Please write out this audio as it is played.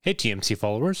Hey, TMC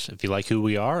followers, if you like who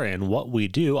we are and what we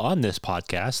do on this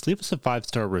podcast, leave us a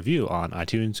 5-star review on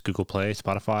iTunes, Google Play,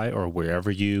 Spotify, or wherever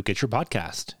you get your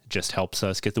podcast. It just helps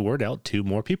us get the word out to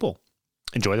more people.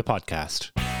 Enjoy the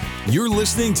podcast. You're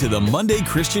listening to the Monday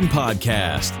Christian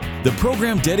Podcast, the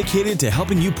program dedicated to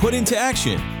helping you put into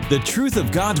action the truth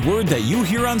of God's Word that you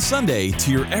hear on Sunday to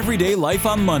your everyday life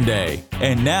on Monday.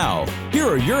 And now, here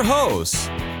are your hosts,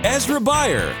 Ezra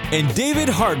Beyer and David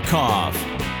Hartkoff.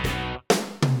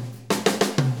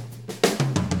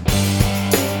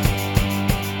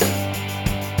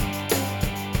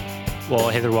 Well,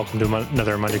 hey there, welcome to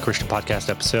another Monday Christian Podcast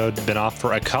episode. Been off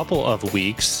for a couple of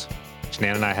weeks.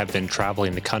 Janan and I have been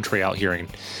traveling the country out here in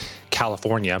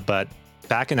California, but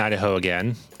back in Idaho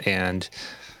again. And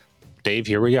Dave,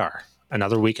 here we are.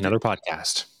 Another week, another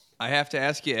podcast. I have to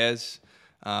ask you,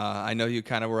 I know you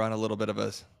kind of were on a little bit of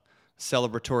a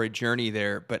celebratory journey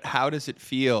there, but how does it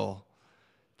feel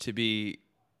to be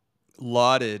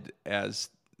lauded as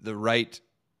the right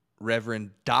Reverend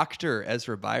Dr.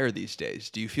 Ezra Beyer these days?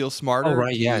 Do you feel smarter? Oh,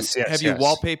 right. Yes. Have you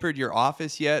wallpapered your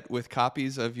office yet with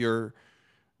copies of your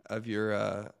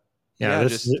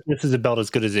this is about as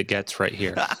good as it gets right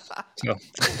here. So.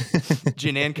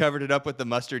 Janan covered it up with the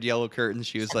mustard yellow curtains.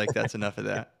 She was like, that's enough of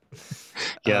that.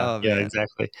 Yeah,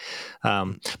 exactly.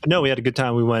 But no, we had a good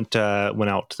time. We went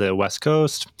out to the West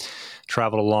Coast,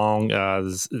 traveled along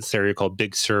this area called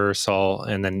Big Sur,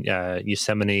 and then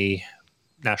Yosemite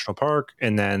National Park,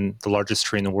 and then the largest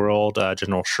tree in the world,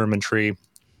 General Sherman Tree.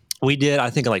 We did, I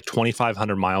think, like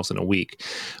 2,500 miles in a week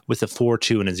with a 4,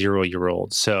 2, and a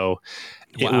 0-year-old. So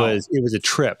Wow. it was a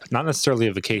trip, not necessarily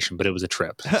a vacation, but it was a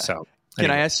trip. So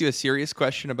Can I ask you a serious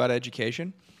question about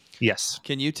education? Yes.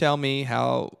 Can you tell me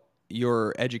how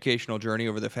your educational journey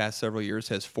over the past several years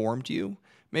has formed you,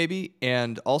 maybe?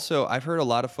 And also, I've heard a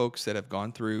lot of folks that have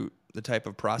gone through the type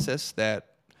of process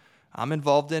that I'm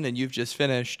involved in and you've just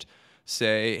finished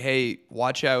say, hey,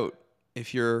 watch out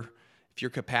if your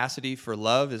capacity for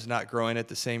love is not growing at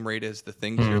the same rate as the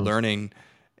things you're learning,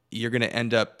 you're going to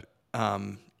end up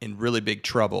in really big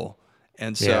trouble.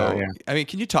 And so, I mean,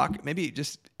 can you maybe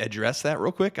just address that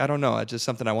real quick? I don't know. It's just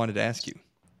something I wanted to ask you.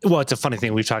 Well, it's a funny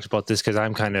thing. We've talked about this because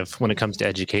I'm kind of, when it comes to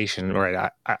education,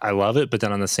 right, I love it. But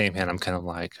then on the same hand, I'm kind of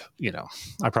like,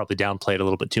 I probably downplayed a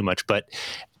little bit too much. But,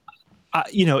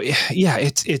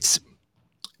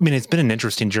 it's been an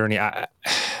interesting journey.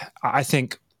 I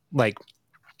think, like,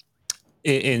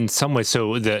 in some ways,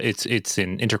 so it's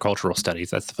in intercultural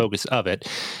studies. That's the focus of it.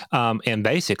 And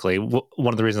basically,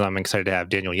 one of the reasons I'm excited to have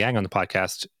Daniel Yang on the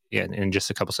podcast in just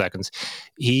a couple seconds,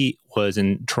 he was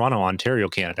in Toronto, Ontario,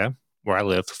 Canada, where I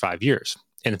lived for 5 years.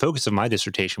 And the focus of my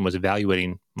dissertation was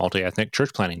evaluating multi-ethnic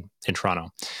church planting in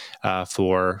Toronto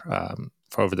for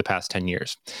over the past 10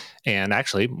 years. And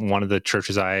actually, one of the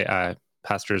churches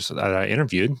pastors that I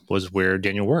interviewed was where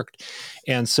Daniel worked.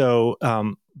 And so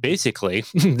basically,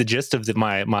 the gist of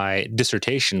my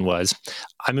dissertation was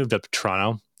I moved up to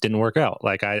Toronto, didn't work out.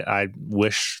 Like I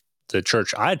wish the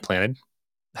church I had planted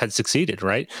had succeeded,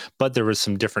 right? But there was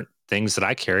some different things that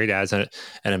I carried as an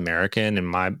American and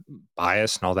my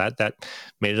bias and all that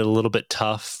made it a little bit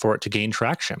tough for it to gain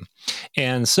traction.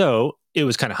 And so it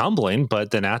was kind of humbling.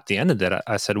 But then at the end of that,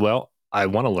 I said, well, I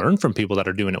want to learn from people that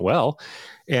are doing it well.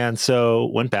 And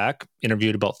so went back,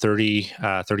 interviewed about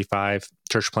 35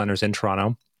 church planters in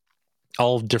Toronto,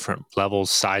 all different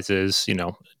levels, sizes,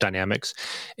 dynamics.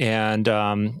 And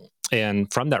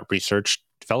from that research,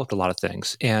 developed a lot of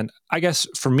things. And I guess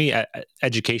for me,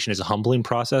 education is a humbling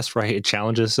process, right? It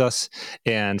challenges us.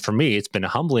 And for me, it's been a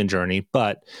humbling journey,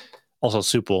 but also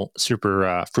super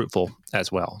fruitful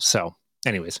as well. So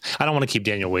anyways, I don't want to keep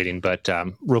Daniel waiting, but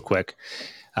real quick,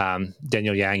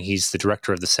 Daniel Yang, he's the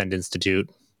director of the Send Institute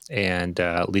and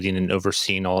leading and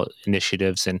overseeing all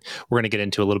initiatives. And we're going to get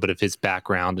into a little bit of his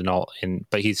background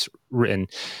but he's written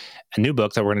a new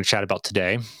book that we're going to chat about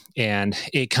today. And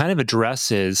it kind of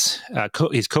addresses,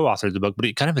 he's co-authored the book, but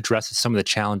it kind of addresses some of the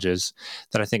challenges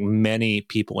that I think many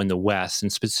people in the West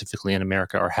and specifically in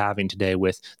America are having today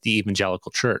with the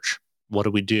evangelical church. What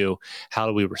do we do? How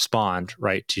do we respond,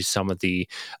 right, to some of the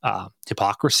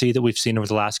hypocrisy that we've seen over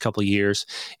the last couple of years?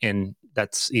 And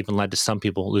that's even led to some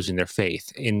people losing their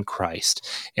faith in Christ.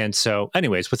 And so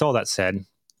anyways, with all that said,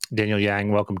 Daniel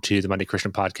Yang, welcome to the Monday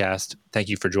Christian Podcast. Thank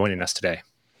you for joining us today.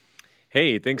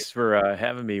 Hey, thanks for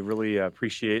having me. Really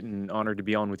appreciate and honored to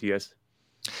be on with you guys.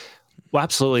 Well,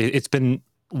 absolutely. It's been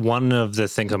one of the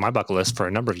things on my bucket list for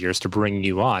a number of years to bring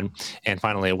you on, and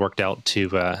finally it worked out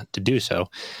to do so.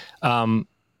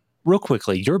 Real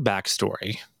quickly, your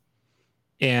backstory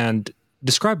and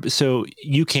describe. So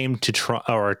you came to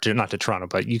Toronto, or not to Toronto,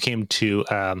 but you came to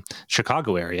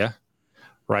Chicago area,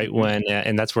 right?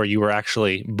 And that's where you were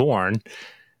actually born,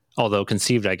 although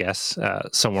conceived, I guess,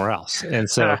 somewhere else. And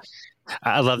so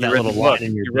I love You that read the little book. line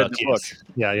in your You read book. the book. Yes.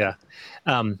 Yeah. Yeah.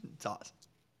 Um, It's awesome.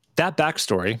 that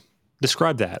backstory,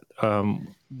 describe that.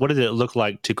 What did it look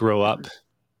like to grow up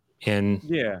in?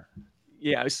 Yeah.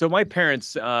 Yeah. So my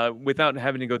parents, without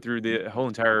having to go through the whole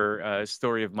entire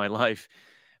story of my life,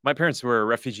 my parents were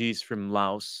refugees from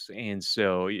Laos. And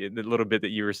so the little bit that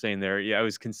you were saying there, yeah, I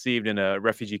was conceived in a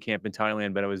refugee camp in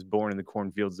Thailand, but I was born in the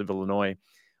cornfields of Illinois, a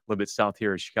little bit south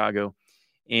here of Chicago.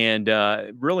 And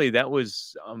really, that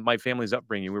was my family's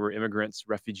upbringing. We were immigrants,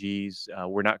 refugees.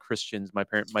 We're not Christians.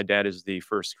 My dad is the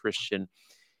first Christian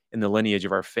in the lineage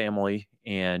of our family,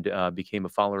 and became a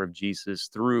follower of Jesus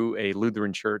through a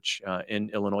Lutheran church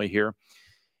in Illinois here.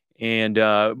 And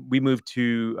we moved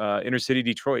to inner city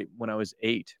Detroit when I was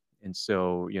 8. And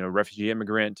so, refugee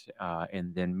immigrant,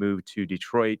 and then moved to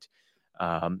Detroit,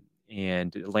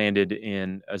 and landed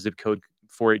in a zip code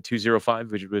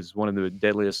 48205, which was one of the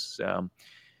deadliest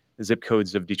zip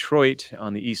codes of Detroit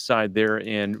on the east side there.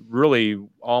 And really,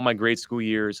 all my grade school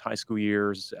years, high school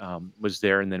years, was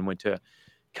there, and then went to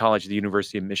college at the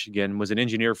University of Michigan. Was an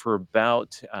engineer for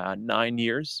about 9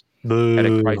 years at a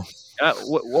Boo. Christ.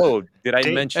 Whoa! Did I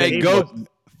Hey, mention what? go.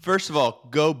 First of all,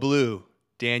 go blue.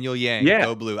 Daniel Yang, Yeah.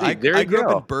 go blue. See, there I you grew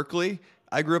up in go. Berkeley.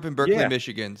 I grew up in Berkeley, Yeah.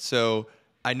 Michigan. So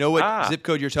I know what Ah. zip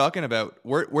code you're talking about.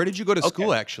 Where did you go to Okay.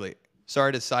 school actually?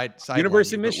 Sorry to sideline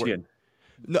University you, of but Michigan.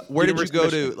 where did you University of go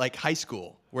Michigan. to like high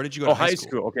school? Where did you go to Oh, high high school?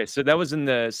 school. Okay, so that was in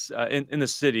in the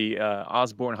city,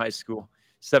 Osborne High School,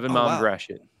 7 Oh Mile and wow.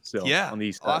 Gratiot. So Yeah. on the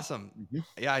east side. Awesome. Mhm.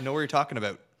 Yeah, I know what you're talking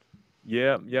about.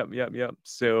 Yep.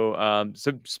 So,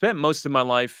 so spent most of my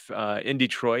life in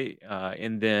Detroit,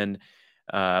 and then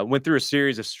went through a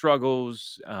series of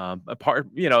struggles.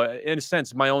 Apart, in a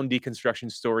sense, my own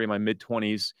deconstruction story in my mid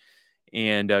 20s,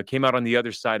 and came out on the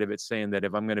other side of it, saying that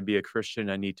if I'm going to be a Christian,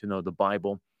 I need to know the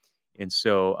Bible. And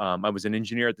so I was an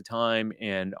engineer at the time,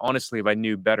 and honestly, if I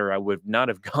knew better, I would not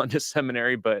have gone to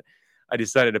seminary. But I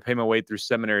decided to pay my way through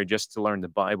seminary just to learn the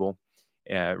Bible.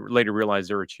 Later realized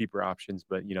there were cheaper options,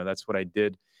 but that's what I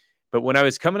did. But when I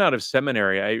was coming out of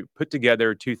seminary, I put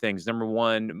together two things. Number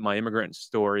one, my immigrant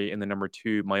story, and then number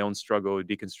two, my own struggle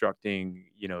deconstructing,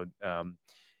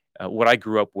 what I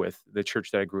grew up with, the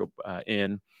church that I grew up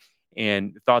in,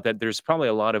 and thought that there's probably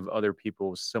a lot of other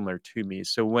people similar to me.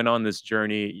 So went on this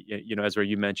journey, Ezra,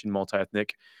 you mentioned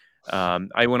multi-ethnic.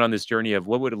 I went on this journey of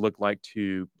what would it look like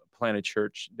to plant a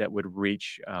church that would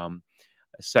reach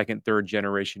second, third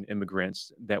generation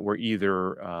immigrants that were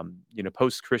either,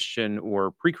 post-Christian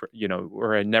or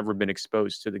or had never been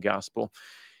exposed to the gospel.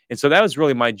 And so that was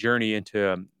really my journey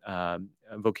into a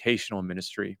vocational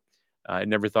ministry. I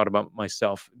never thought about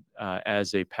myself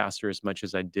as a pastor as much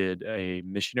as I did a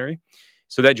missionary.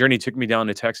 So that journey took me down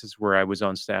to Texas, where I was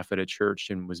on staff at a church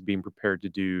and was being prepared to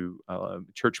do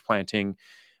church planting,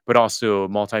 but also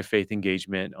multi-faith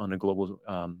engagement on a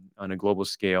global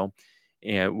scale.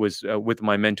 And was with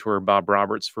my mentor Bob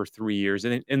Roberts for 3 years,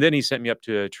 and then he sent me up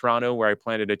to Toronto, where I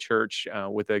planted a church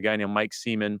with a guy named Mike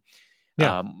Seaman,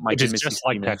 Yeah. Mike Which and is Missy just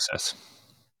like Seaman. Texas.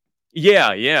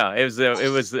 Yeah. It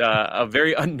was a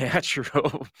very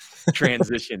unnatural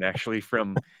transition, actually,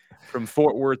 from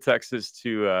Fort Worth, Texas,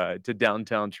 to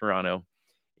downtown Toronto.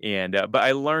 And but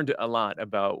I learned a lot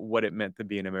about what it meant to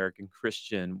be an American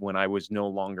Christian when I was no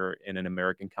longer in an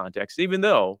American context, even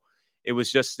though it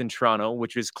was just in Toronto,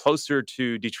 which is closer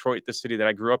to Detroit, the city that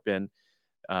I grew up in.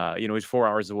 It's 4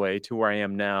 hours away to where I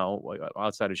am now, like,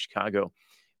 outside of Chicago,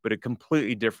 but a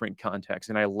completely different context.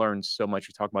 And I learned so much.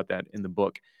 We talk about that in the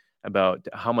book, about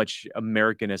how much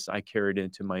Americanness I carried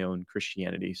into my own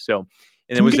Christianity. So, and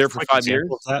I Can you was give a there for quick five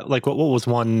example of years. that? Like, what was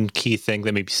one key thing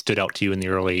that maybe stood out to you in the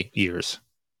early years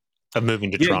of moving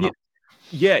to Yeah, yeah, Toronto?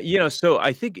 yeah. So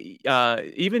I think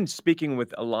even speaking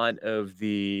with a lot of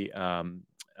the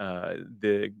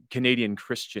Canadian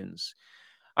Christians,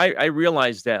 I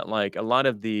realized that, like, a lot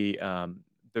of the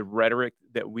rhetoric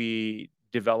that we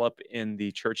develop in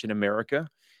the church in America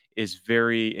is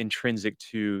very intrinsic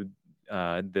to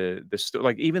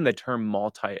like, even the term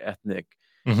multi-ethnic,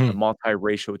 Hmm.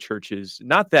 multiracial churches.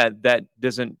 Not that that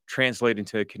doesn't translate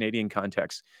into a Canadian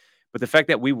context, but the fact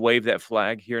that we wave that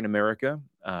flag here in America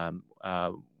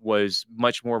was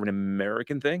much more of an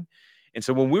American thing. And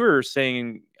so when we were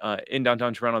saying in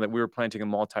downtown Toronto that we were planting a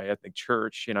multi-ethnic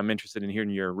church, and I'm interested in hearing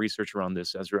your research around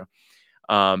this, Ezra,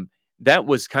 um, that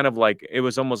was kind of like, it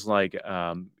was almost like,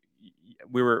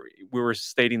 we were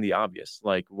stating the obvious.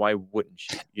 Like, why wouldn't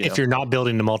you? If you're not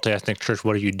building a multi-ethnic church,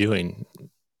 what are you doing, That's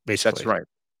basically? right.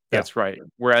 Yeah. That's right.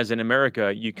 Whereas in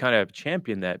America, you kind of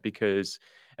champion that because,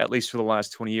 at least for the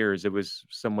last 20 years, it was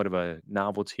somewhat of a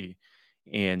novelty.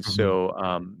 And Mhm.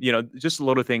 so, just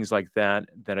little things like that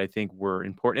that I think were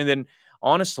important. And then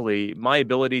honestly, my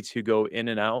ability to go in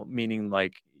and out, meaning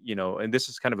like, and this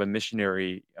is kind of a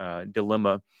missionary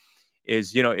dilemma,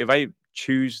 is, if I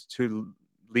choose to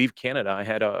leave Canada, I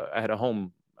had a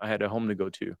home to go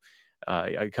to.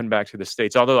 I come back to the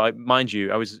States. Although mind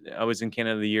you, I was in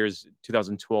Canada the years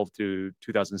 2012 to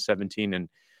 2017, and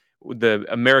the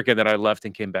America that I left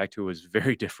and came back to was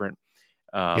very different.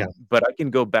 Yeah. But I can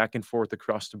go back and forth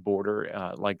across the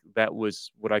border. Like that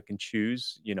was what I can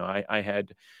choose. I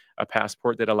had a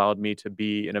passport that allowed me to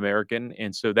be an American,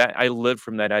 and so that I lived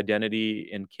from that identity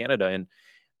in Canada. And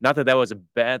not that that was a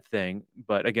bad thing,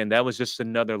 but again, that was just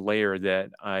another layer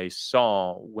that I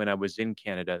saw when I was in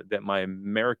Canada, that my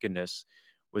Americanness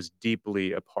was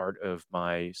deeply a part of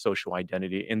my social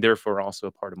identity and therefore also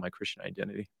a part of my Christian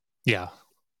identity. Yeah.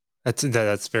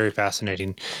 That's very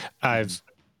fascinating. Mhm. I've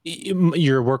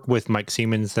your work with Mike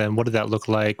Siemens. Then, what did that look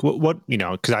like? What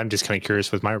Because I'm just kind of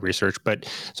curious with my research, but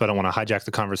so I don't want to hijack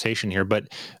the conversation here. But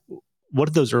what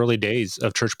did those early days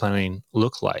of church planning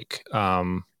look like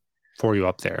for you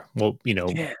up there? Well,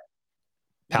 Yeah.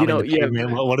 pounding the Yeah.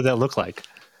 pavement. What did that look like?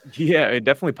 Yeah,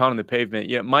 definitely pounding the pavement.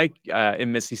 Yeah, Mike,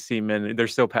 and Missy Seaman, they're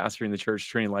still pastoring the church,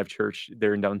 Trinity Life Church,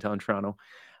 there in downtown Toronto.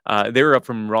 They were up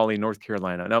from Raleigh, North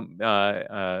Carolina.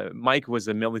 Now, Mike was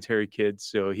a military kid,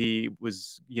 so he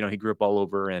was, he grew up all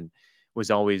over and was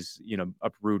always,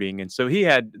 uprooting, and so he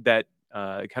had that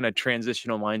kind of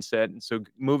transitional mindset. And so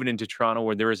moving into Toronto,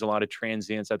 where there is a lot of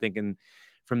transients, I think, in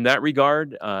from that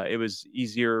regard, it was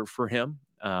easier for him.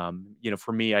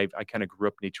 For me, I kind of grew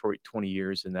up in Detroit 20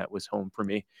 years, and that was home for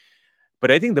me. But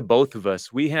I think the both of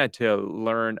us, we had to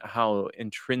learn how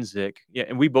intrinsic, yeah,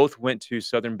 and we both went to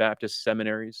Southern Baptist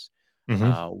seminaries.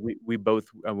 Hmm. We both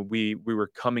we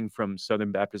were coming from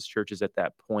Southern Baptist churches at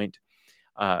that point.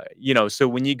 So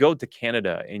when you go to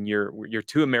Canada and you're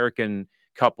two American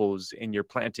couples and you're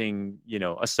planting,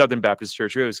 a Southern Baptist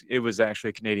church. It was actually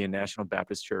a Canadian National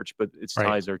Baptist Church, but its Right.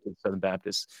 ties are to Southern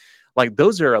Baptist. Like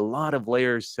those are a lot of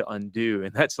layers to undo,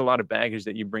 and that's a lot of baggage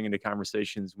that you bring into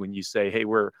conversations when you say, "Hey,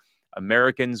 we're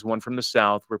Americans, one from the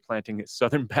South. We're planting at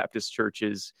Southern Baptist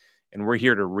churches, and we're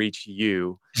here to reach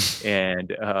you."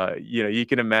 And you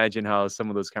can imagine how some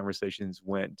of those conversations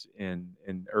went in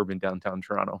urban downtown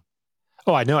Toronto.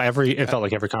 Oh, I know it felt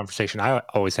like every conversation I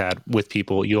always had with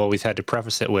people, you always had to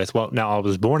preface it with, well, now I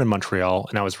was born in Montreal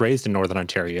and I was raised in Northern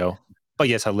Ontario. But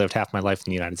yes, I lived half my life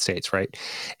in the United States, right?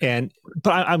 And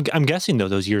but I'm guessing though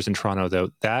those years in Toronto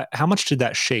though that how much did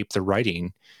that shape the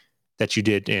writing that you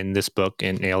did in this book,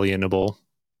 Inalienable,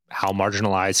 how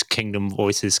marginalized kingdom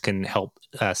voices can help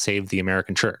save the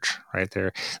American church, right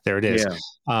there it is,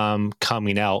 Yeah.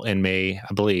 coming out in May,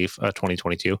 I believe,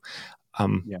 2022.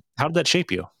 Yeah. How did that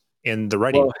shape you in the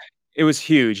writing? Well, it was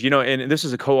huge, and this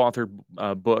is a co-authored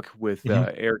book with Hmm.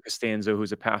 Eric Costanzo,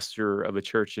 who's a pastor of a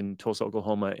church in Tulsa,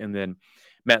 Oklahoma, and then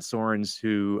Matt Sorens,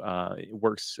 who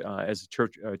works as a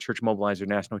church mobilizer,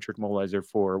 national church mobilizer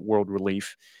for World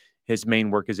Relief. His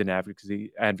main work is in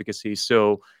advocacy.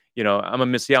 So, I'm a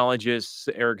missiologist.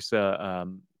 Eric's a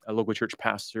local church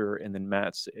pastor, and then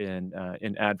Matt's in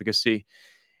advocacy.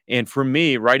 And for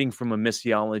me, writing from a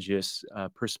missiologist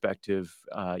perspective,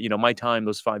 my time,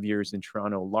 those 5 years in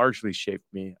Toronto, largely shaped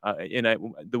me.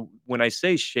 When I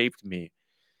say shaped me,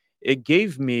 it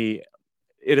gave me.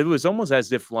 It was almost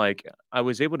as if like I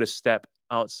was able to step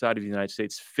outside of the United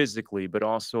States physically, but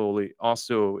also, I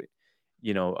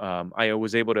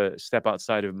was able to step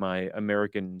outside of my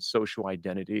American social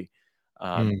identity,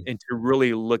 Mm, and to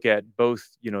really look at both,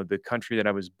 the country that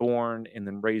I was born and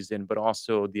then raised in, but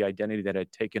also the identity that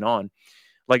I'd taken on.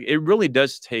 Like, it really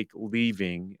does take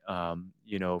leaving,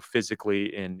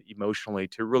 physically and emotionally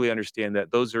to really understand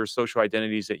that those are social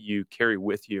identities that you carry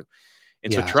with you.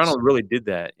 And so Toronto yes. really did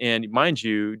that. And mind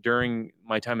you, during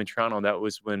my time in Toronto, that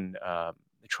was when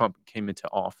Trump came into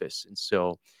office. And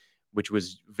so, which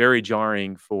was very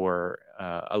jarring for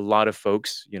a lot of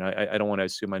folks. I don't want to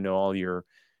assume I know all your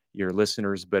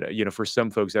listeners, but for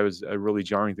some folks, that was a really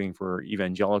jarring thing for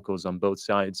evangelicals on both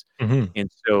sides. Mhm.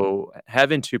 And so,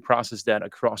 having to process that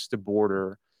across the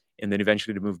border, and then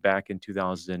eventually to move back in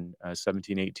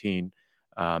 2017, 18,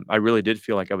 I really did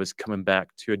feel like I was coming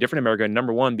back to a different America.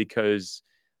 Number one, because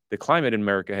the climate in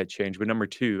America had changed, but number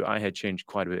two, I had changed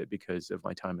quite a bit because of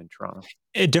my time in Toronto.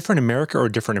 A different America or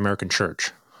a different American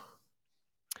church?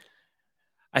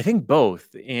 I think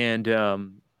both, and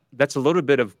that's a little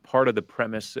bit of part of the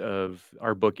premise of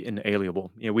our book,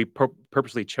 Inalienable. We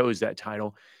purposely chose that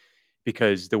title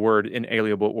because the word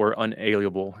inalienable or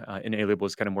unalienable, inalienable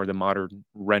is kind of more the modern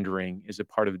rendering, is a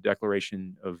part of the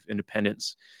Declaration of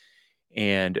Independence.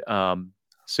 And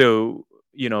so,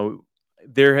 you know,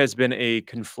 there has been a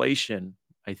conflation,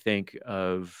 I think,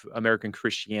 of American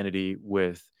Christianity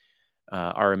with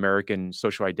our American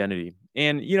social identity.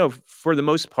 And, for the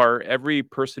most part, every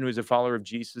person who is a follower of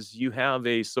Jesus, you have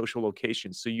a social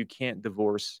location. So you can't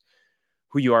divorce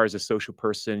who you are as a social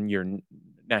person, your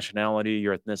nationality,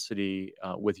 your ethnicity,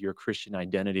 with your Christian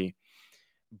identity.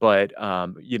 But,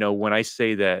 when I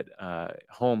say that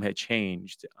home had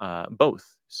changed,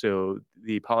 both. So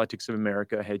the politics of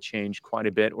America had changed quite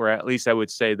a bit, or at least I would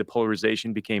say the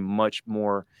polarization became much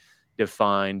more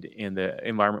defined and the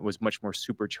environment was much more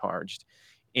supercharged.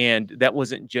 And that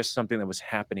wasn't just something that was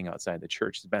happening outside the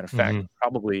church. As a matter of fact, Mhm.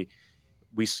 probably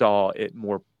we saw it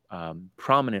more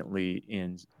prominently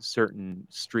in certain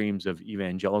streams of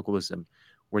evangelicalism,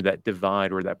 where that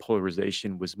divide or that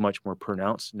polarization was much more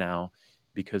pronounced now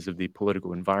because of the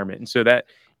political environment. And so that,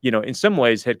 in some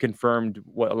ways had confirmed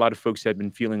what a lot of folks had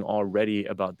been feeling already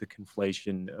about the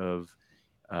conflation of,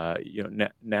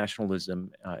 nationalism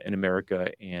in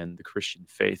America and the Christian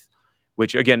faith,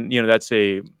 which again, that's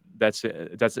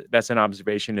an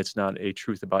observation. It's not a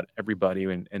truth about everybody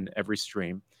in every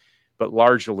stream, but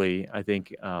largely, I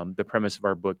think the premise of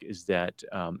our book is that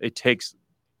it takes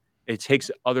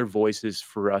other voices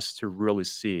for us to really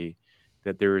see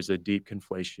that there is a deep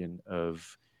conflation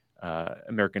of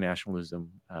American nationalism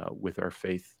with our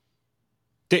faith.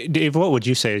 Dave, what would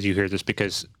you say as you hear this?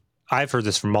 Because I've heard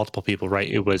this from multiple people, right?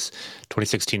 It was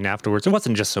 2016 afterwards. It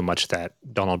wasn't just so much that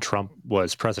Donald Trump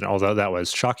was president, although that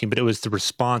was shocking, but it was the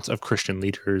response of Christian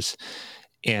leaders.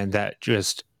 And that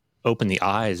just opened the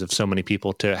eyes of so many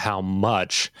people to how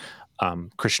much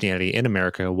Christianity in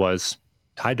America was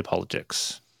tied to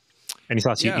politics. Any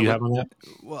thoughts Yeah, you have on that?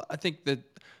 well, I think that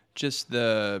just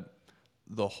the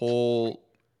whole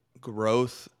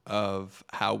growth of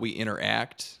how we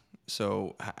interact.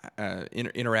 So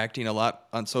interacting a lot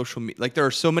on social media, like there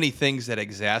are so many things that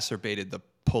exacerbated the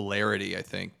polarity, I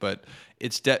think, but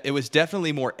it was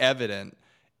definitely more evident,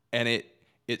 and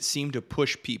it seemed to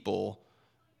push people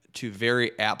to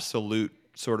very absolute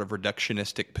sort of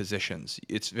reductionistic positions.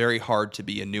 It's very hard to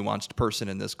be a nuanced person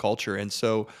in this culture, and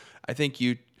so I think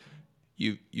you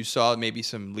saw maybe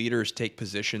some leaders take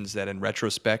positions that in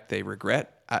retrospect they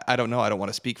regret. I don't know. I don't want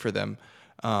to speak for them.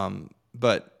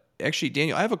 But actually,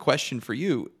 Daniel, I have a question for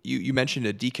you. You mentioned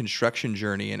a deconstruction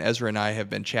journey, and Ezra and I have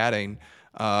been chatting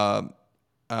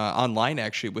online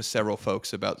actually with several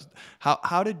folks about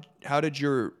how did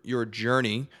your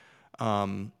journey,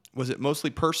 was it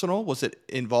mostly personal? Was it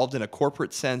involved in a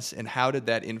corporate sense? And how did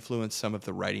that influence some of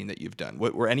the writing that you've done?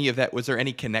 Were any of that, was there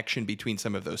any connection between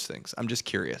some of those things? I'm just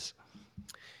curious.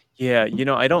 Yeah,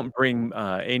 I don't bring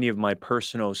any of my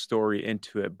personal story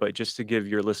into it, but just to give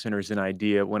your listeners an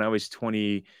idea, when I was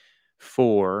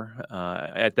 24,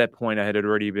 at that point, I had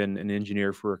already been an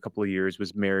engineer for a couple of years,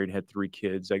 was married, had 3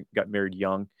 kids. I got married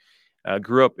young,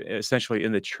 grew up essentially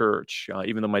in the church,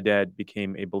 even though my dad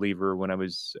became a believer when I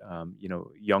was,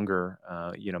 younger.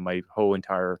 My whole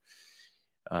entire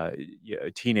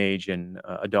teenage and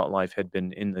adult life had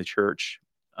been in the church.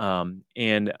 And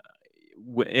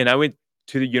I went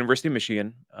to the University of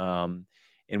Michigan, and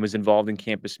was involved in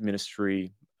campus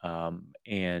ministry,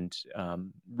 and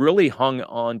really hung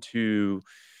on to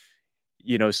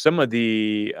some of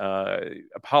the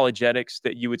apologetics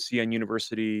that you would see on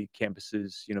university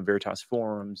campuses, Veritas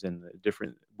forums and the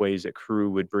different ways that Crew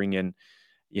would bring in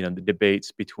the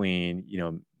debates between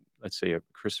let's say a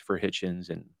Christopher Hitchens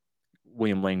and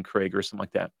William Lane Craig or something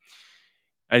like that.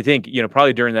 I think,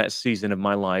 probably during that season of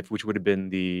my life, which would have been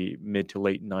the mid to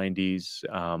late 90s,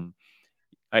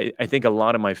 I think a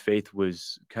lot of my faith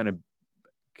was kind of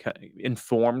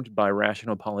informed by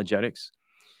rational apologetics.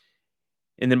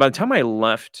 And then by the time I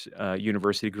left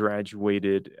university,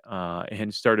 graduated,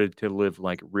 and started to live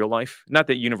like real life, not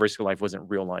that university life wasn't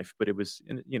real life, but it was,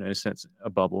 in a sense, a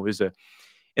bubble. It was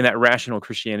and that rational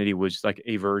Christianity was like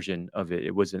a version of it.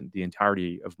 It wasn't the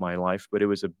entirety of my life, but it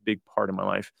was a big part of my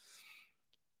life.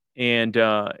 And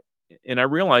I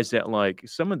realized that like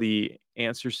some of the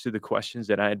answers to the questions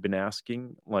that I had been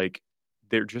asking, like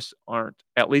there just aren't,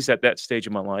 at least at that stage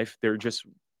of my life, there just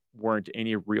weren't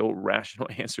any real rational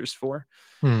answers for.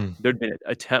 Hmm. There'd been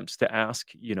attempts to ask,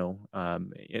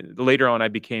 and later on, I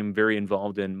became very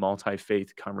involved in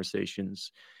multi-faith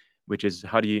conversations, which is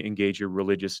how do you engage your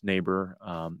religious neighbor,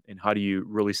 and how do you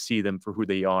really see them for who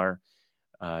they are?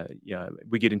 Yeah,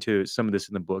 we get into some of this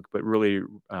in the book, but really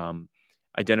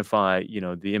identify,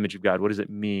 the image of God. What does it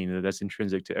mean that that's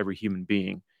intrinsic to every human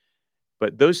being?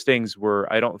 But those things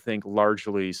were, I don't think,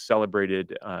 largely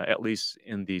celebrated, at least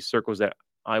in the circles that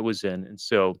I was in. And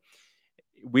so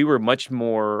we were much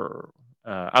more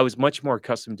I was much more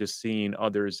accustomed to seeing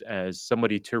others as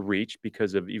somebody to reach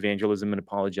because of evangelism and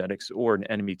apologetics, or an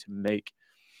enemy to make.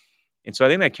 And so I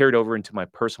think that carried over into my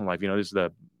personal life. This is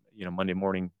the Monday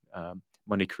morning,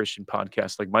 Monday Christian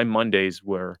podcast. Like, my Mondays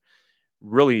were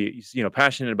really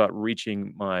passionate about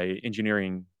reaching my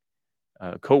engineering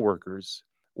coworkers,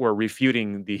 or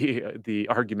refuting the the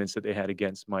arguments that they had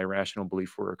against my rational belief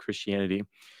for Christianity.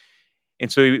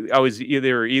 And so I was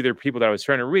either people that I was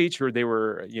trying to reach, or they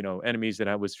were enemies that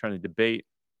I was trying to debate.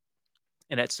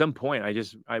 And at some point,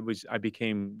 I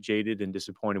became jaded and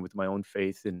disappointed with my own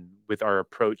faith, and with our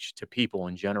approach to people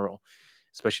in general,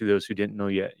 especially those who didn't know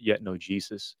yet know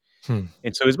Jesus. Hmm.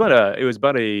 And so it was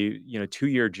about a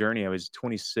 2-year journey. I was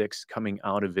 26 coming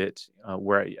out of it,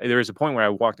 where there was a point where I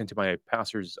walked into my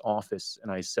pastor's office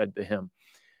and I said to him,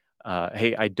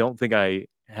 "Hey, I don't think I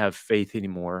have faith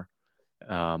anymore."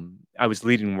 I was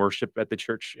leading worship at the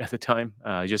church at the time,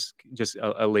 just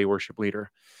a lay worship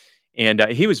leader, and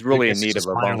he was I really in guess it's need of just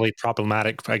a mildly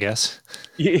problematic, I guess.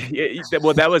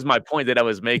 Well, that was my point that I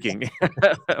was making.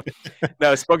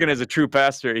 Now, spoken as a true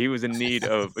pastor, he was in need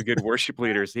of a good worship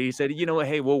leader. So he said, "You know what?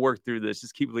 Hey, we'll work through this.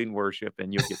 Just keep leading worship,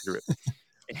 and you'll get through it."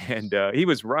 And he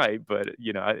was right, but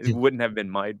it Hmm. wouldn't have been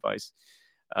my advice.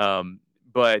 Um,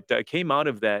 but came out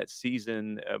of that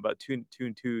season about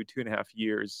 2.5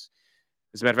 years.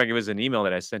 As a matter of fact, it was an email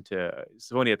that I sent to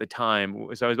Sony at the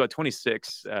time. So I was about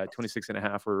 26, 26 and a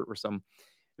half, or some. And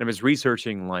I was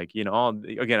researching, like,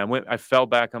 again, I fell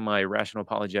back on my rational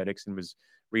apologetics and was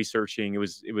researching. It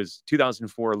was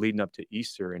 2004, leading up to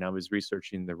Easter, and I was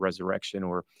researching the resurrection,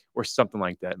 or something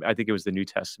like that. I think it was the New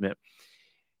Testament.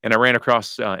 And I ran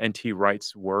across N.T.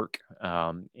 Wright's work,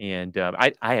 and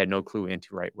I had no clue who N.T.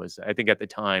 Wright was. I think at the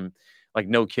time, like,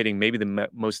 no kidding, maybe the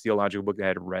most theological book I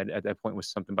had read at that point was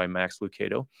something by Max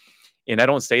Lucado. And I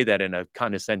don't say that in a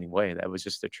condescending way. That was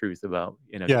just the truth about,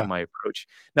 Yeah, my approach.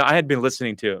 Now, I had been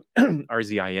listening to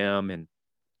RZIM and,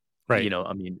 right.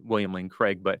 I mean, William Lane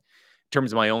Craig, but in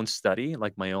terms of my own study,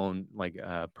 like my own, like,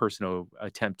 personal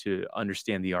attempt to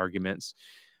understand the arguments.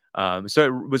 So I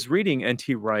was reading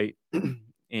N.T. Wright,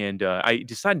 and I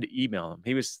decided to email him.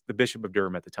 He was the Bishop of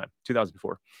Durham at the time,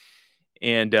 2004.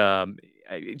 And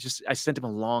I sent him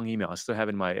a long email. I still have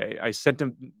it in I sent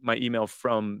him my email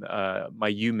from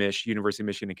my UMich, University of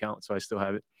Michigan account, so I still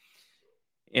have it.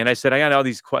 And I said, "I got all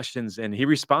these questions," and he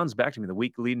responds back to me the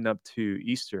week leading up to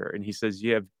Easter, and he says,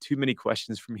 "You have too many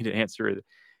questions for me to answer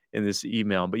in this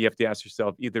email, but you have to ask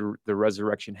yourself, either the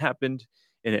resurrection happened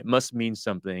and it must mean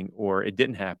something, or it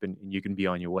didn't happen and you can be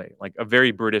on your way." Like a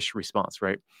very British response,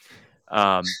 right?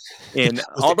 Um, and Was it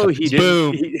although he didn't,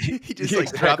 boom? He just like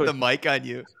dropped exactly. the mic on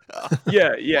you.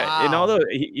 Yeah, yeah, and Wow. although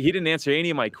he didn't answer any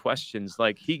of my questions,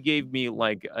 like, he gave me,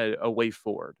 like, a way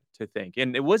forward to think,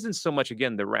 and it wasn't so much,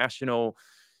 again, the rational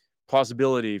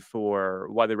plausibility for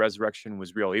why the resurrection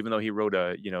was real, even though he wrote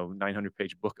a,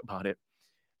 900-page book about it,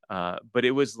 but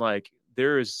it was like,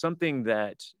 there is something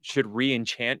that should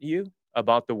re-enchant you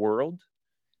about the world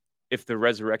if the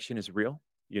resurrection is real,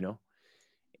 you know?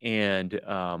 And,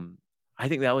 I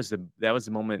think that was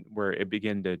the moment where it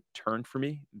began to turn for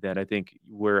me, that I think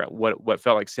where what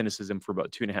felt like cynicism for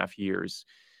about 2.5 years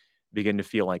began to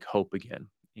feel like hope again.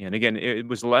 And again, it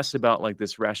was less about, like,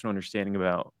 this rational understanding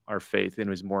about our faith, and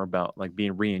it was more about, like,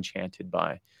 being re-enchanted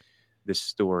by this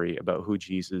story about who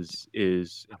Jesus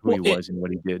is and who Well, he was and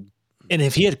what he did. and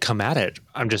if he had come at it,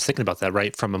 I'm just thinking about that,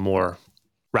 right, from a more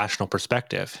rational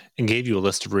perspective, and gave you a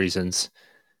list of reasons,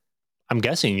 I'm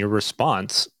guessing your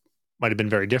response might have been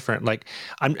very different. Like,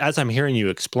 as I'm hearing you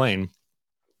explain,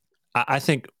 I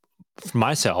think for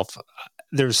myself,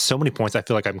 there's so many points I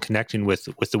feel like I'm connecting with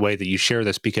the way that you share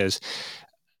this, because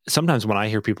sometimes when I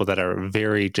hear people that are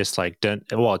very just like,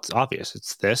 well, it's obvious,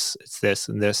 it's this,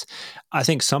 and this. I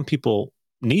think some people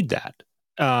need that,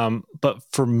 but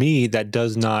for me, that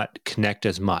does not connect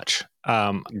as much.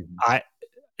 Mhm. I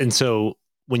and so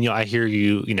when I hear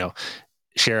you,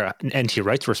 share an NT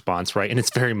Wright's response, right, and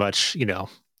it's very much,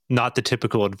 not the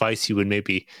typical advice you would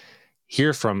maybe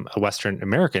hear from a Western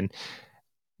American.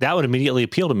 That would immediately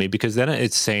appeal to me, because then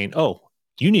it's saying, oh,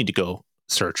 you need to go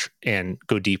search and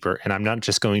go deeper. And I'm not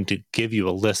just going to give you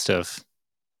a list of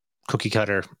cookie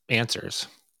cutter answers.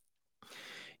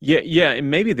 Yeah, yeah, and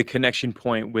maybe the connection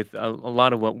point with a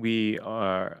lot of what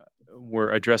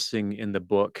were addressing in the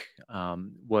book,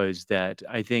 was that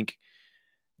I think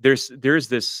there's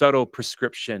this subtle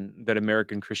prescription that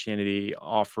American Christianity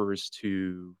offers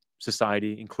to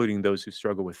society, including those who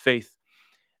struggle with faith.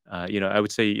 I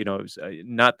would say, it's,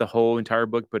 not the whole entire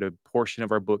book, but a portion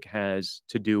of our book has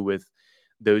to do with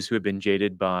those who have been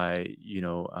jaded by,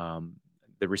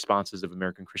 the responses of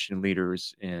American Christian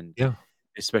leaders, and Yeah.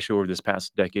 especially over this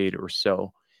past decade or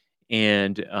so.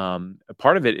 And a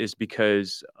part of it is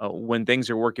because when things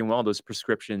are working well, those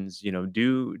prescriptions,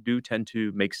 do tend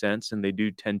to make sense, and they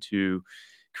do tend to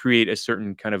create a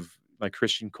certain kind of like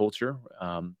Christian culture.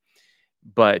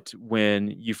 But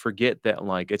when you forget that,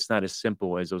 like, it's not as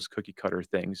simple as those cookie cutter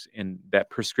things, and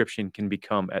that prescription can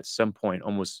become at some point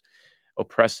almost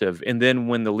oppressive. And then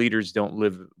when the leaders don't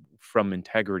live from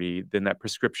integrity, then that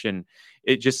prescription,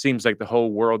 it just seems like the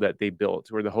whole world that they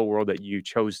built or the whole world that you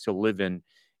chose to live in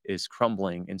is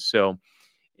crumbling. And so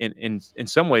in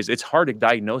some ways it's hard to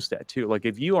diagnose that too. Like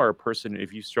if you are a person,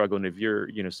 if you struggle, and if you're,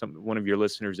 some one of your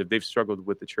listeners, if they've struggled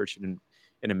with the church in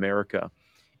America,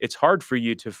 it's hard for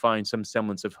you to find some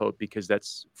semblance of hope, because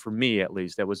that's, for me at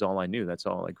least, that was all I knew. That's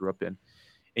all I grew up in.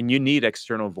 And you need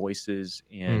external voices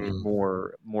and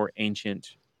Mm. more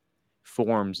ancient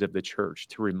forms of the church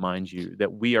to remind you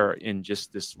that we are in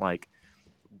just this, like,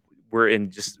 we're in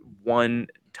just one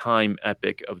time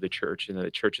epic of the church, and that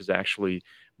the church is actually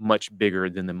much bigger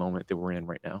than the moment that we're in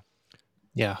right now.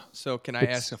 Yeah. So can I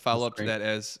ask It's a that's follow up to great.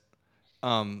 that?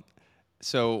 Um,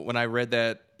 so when I read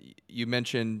that, you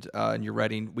mentioned in your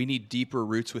writing, we need deeper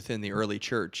roots within the early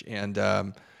church, and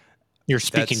You're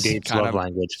speaking that's Dave's kind love of,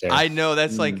 language there. I know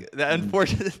that's Mm, like that.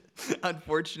 mm.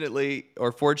 Unfortunately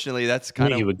or fortunately, that's I knew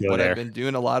kind you of would go what I've there. been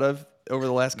doing a lot of over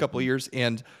the last couple of Mhm. years,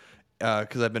 and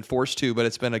because I've been forced to, but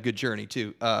it's been a good journey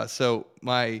too. So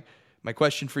my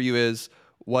question for you is,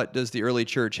 what does the early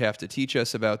church have to teach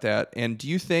us about that? And do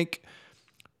you think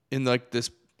in like this,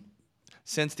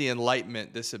 since the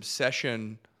Enlightenment, this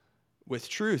obsession with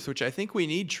truth, which I think we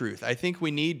need truth. I think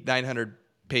we need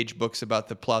 900-page books about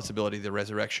the plausibility of the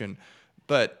resurrection,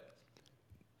 but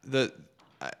the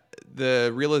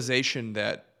the realization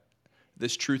that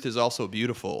this truth is also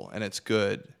beautiful and it's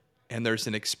good, and there's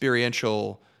an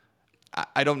experiential.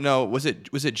 I don't know. Was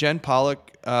it Jen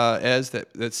Pollock as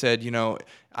that said,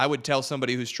 I would tell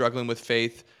somebody who's struggling with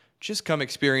faith, just come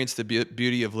experience the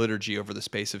beauty of liturgy over the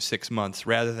space of 6 months,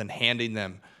 rather than handing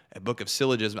them a book of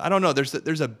syllogism. I don't know.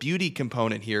 There's a beauty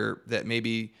component here that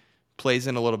maybe plays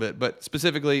in a little bit, but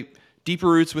specifically deeper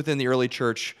roots within the early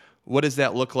church. What does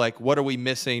that look like? What are we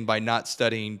missing by not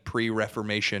studying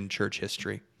pre-Reformation church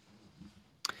history?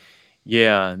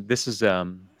 Yeah, this is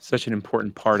such an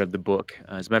important part of the book.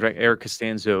 As a matter of fact, Eric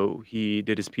Costanzo, he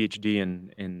did his PhD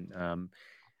in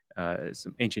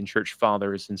some ancient church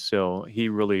fathers, and so he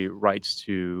really writes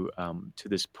to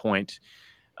this point.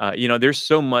 There's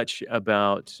so much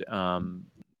about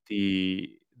the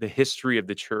history of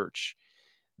the church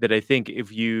that I think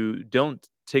if you don't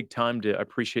take time to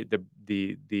appreciate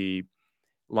the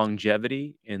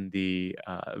longevity and the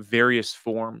various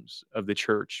forms of the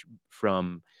church,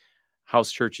 from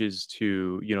house churches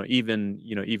to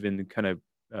even kind of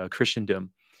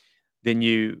Christendom, then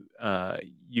you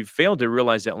fail to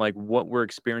realize that, like, what we're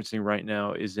experiencing right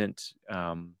now isn't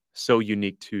so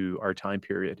unique to our time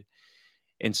period.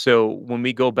 And so when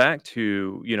we go back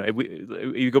to,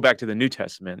 if you go back to the New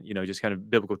Testament, just kind of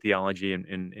biblical theology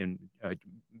and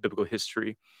biblical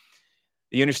history,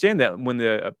 you understand that when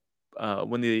the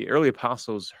early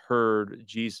apostles heard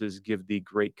Jesus give the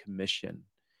Great Commission,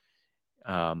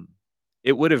 um,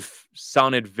 it would have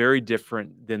sounded very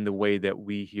different than the way that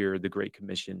we hear the Great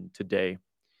Commission today.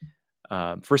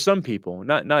 For some people,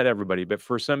 not everybody, but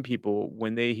for some people,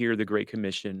 when they hear the Great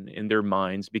Commission in their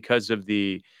minds, because of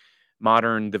the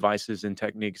modern devices and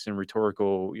techniques and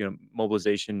rhetorical,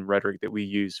 mobilization rhetoric that we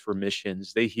use for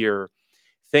missions, they hear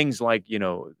things like,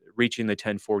 reaching the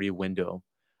 1040 window.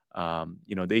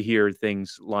 They hear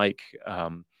things like,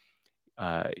 uh,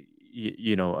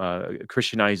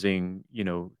 Christianizing,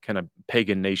 kind of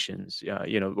pagan nations,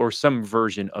 or some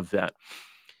version of that.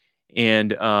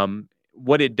 And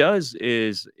what it does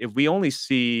is, if we only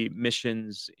see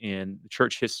missions and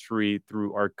church history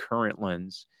through our current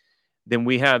lens, then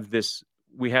we have this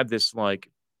like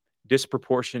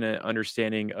disproportionate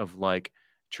understanding of, like,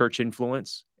 church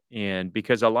influence. And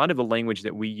because a lot of the language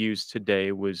that we use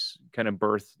today was kind of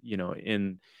birthed,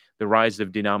 in the rise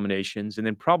of denominations, and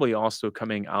then probably also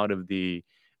coming out of the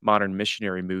modern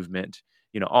missionary movement,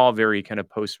 all very kind of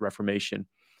post Reformation,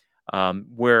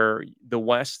 where the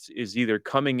West is either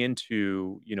coming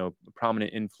into,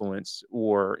 prominent influence,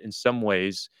 or in some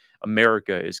ways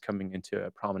America is coming into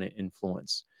a prominent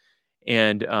influence.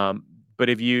 And but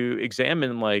if you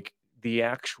examine, like, the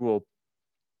actual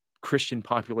Christian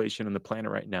population on the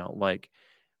planet right now, like,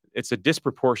 it's a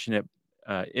disproportionate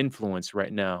influence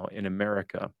right now in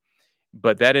America.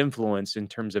 But that influence in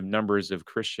terms of numbers of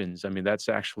Christians, I mean, that's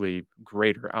actually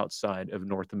greater outside of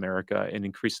North America and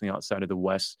increasingly outside of the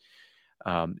West.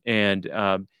 And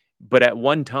But at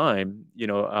one time,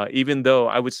 even though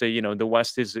I would say, the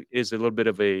West is a little bit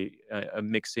of a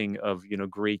mixing of,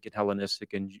 Greek and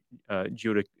Hellenistic and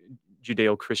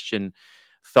Judeo-Christian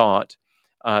thought,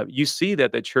 you see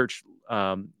that the church,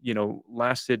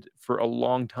 lasted for a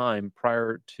long time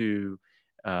prior to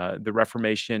the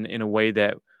Reformation in a way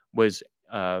that was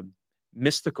uh,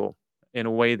 mystical, in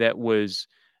a way that was,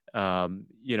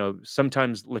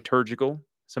 sometimes liturgical,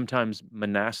 sometimes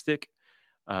monastic,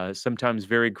 sometimes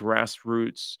very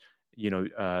grassroots, you know,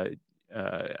 uh,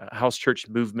 house church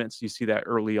movements. You see that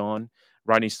early on.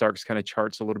 Rodney Starks kind of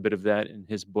charts a little bit of that in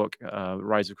his book,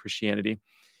 Rise of Christianity.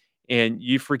 And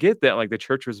you forget that like the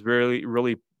church was really,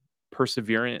 really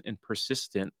perseverant and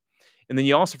persistent. And then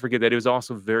you also forget that it was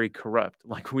also very corrupt.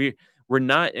 Like we're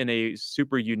not in a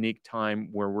super unique time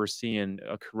where we're seeing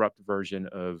a corrupt version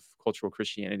of cultural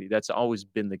Christianity. That's always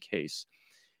been the case.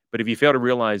 But if you fail to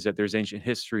realize that there's ancient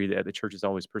history that the church has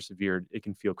always persevered, it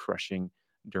can feel crushing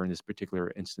during this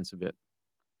particular instance of it.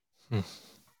 Hmm.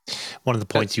 One of the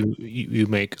points you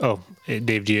make. Oh,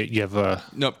 Dave, do you have a?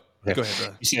 Nope. Okay. Go ahead,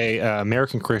 brother. You say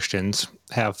American Christians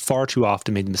have far too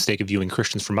often made the mistake of viewing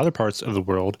Christians from other parts of the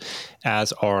world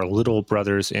as our little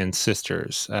brothers and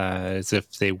sisters, as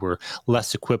if they were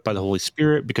less equipped by the Holy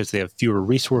Spirit because they have fewer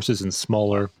resources and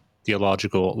smaller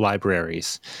theological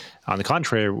libraries. On the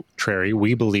contrary,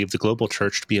 we believe the global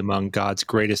church to be among God's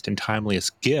greatest and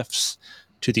timeliest gifts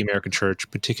to the American church,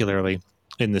 particularly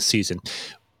in this season.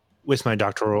 With my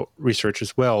doctoral research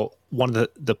as well, one of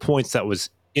the points that was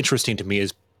interesting to me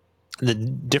is the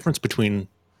difference between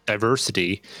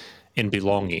diversity and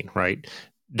belonging, right?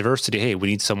 Diversity, hey, we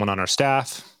need someone on our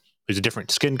staff who's a different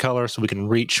skin color so we can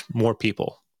reach more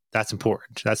people. That's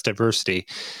important. That's diversity.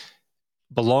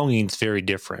 Belonging is very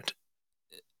different.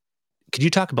 Could you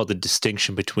talk about the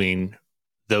distinction between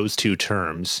those two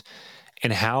terms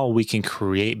and how we can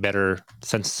create better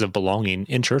senses of belonging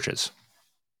in churches?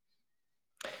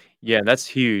 Yeah, that's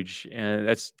huge. And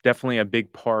that's definitely a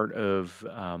big part of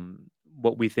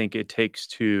what we think it takes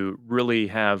to really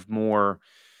have more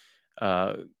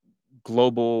uh,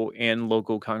 global and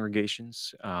local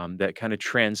congregations that kind of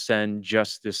transcend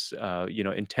just this,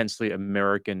 intensely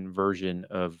American version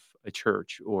of a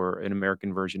church or an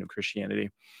American version of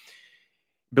Christianity.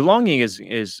 Belonging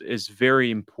is very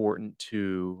important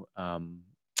to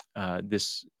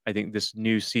this. I think this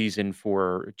new season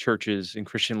for churches and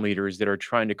Christian leaders that are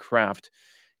trying to craft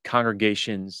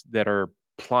congregations that are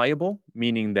pliable,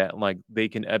 meaning that like they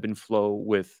can ebb and flow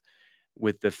with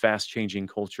the fast changing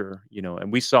culture,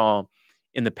 and we saw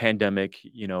in the pandemic,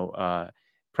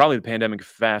 probably the pandemic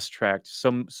fast tracked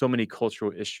so many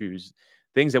cultural issues,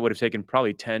 things that would have taken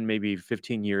probably 10, maybe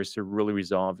 15 years to really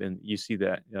resolve. And you see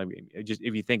that, I mean, just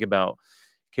if you think about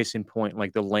case in point,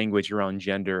 like the language around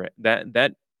gender,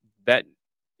 that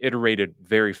iterated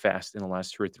very fast in the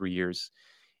last 2 or 3 years.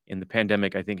 And the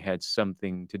pandemic, I think, had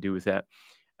something to do with that.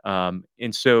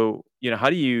 And so, how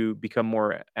do you become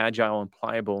more agile and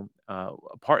pliable?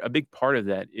 A big part of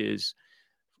that is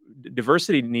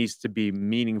diversity needs to be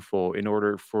meaningful in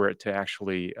order for it to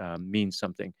actually mean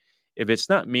something. If it's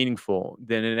not meaningful,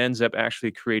 then it ends up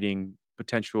actually creating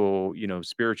potential,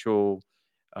 spiritual,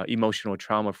 emotional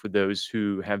trauma for those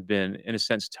who have been, in a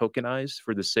sense, tokenized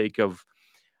for the sake of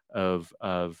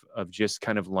just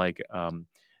kind of like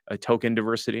a token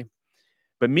diversity.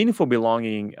 But meaningful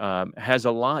belonging has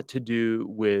a lot to do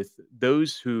with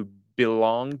those who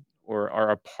belong or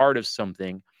are a part of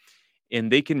something,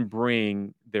 and they can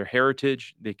bring their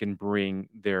heritage, they can bring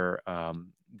their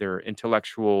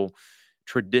intellectual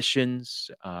traditions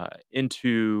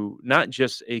into not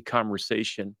just a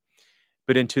conversation,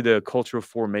 but into the cultural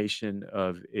formation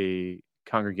of a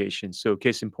congregation. So,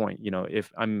 case in point,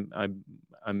 if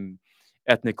I'm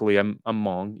ethnically I'm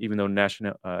Hmong, even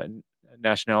though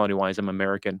nationality wise I'm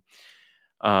American.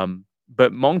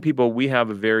 But Hmong people, we have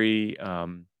a very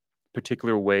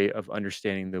particular way of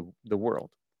understanding the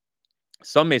world.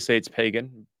 Some may say it's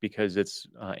pagan because it's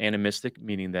animistic,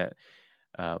 meaning that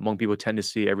Hmong people tend to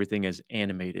see everything as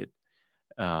animated.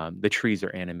 The trees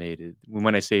are animated.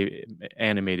 When I say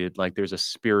animated, like there's a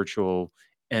spiritual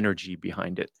energy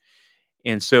behind it.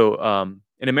 And so,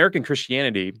 in American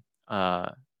Christianity, uh,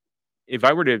 if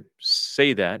I were to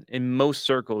say that in most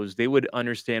circles, they would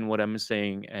understand what I'm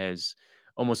saying as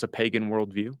almost a pagan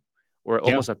worldview or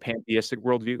Yeah. almost a pantheistic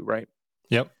worldview, right?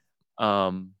 Yep.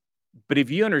 Um, but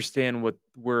if you understand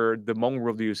where the Hmong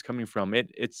worldview is coming from,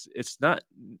 it's not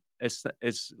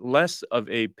it's less of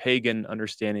a pagan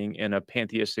understanding and a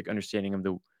pantheistic understanding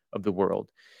of the world.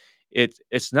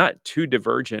 It's not too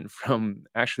divergent from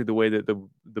actually the way that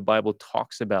the Bible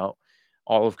talks about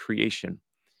all of creation.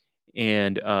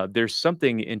 And there's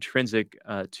something intrinsic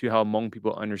to how Hmong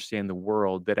people understand the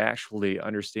world that actually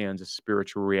understands a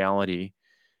spiritual reality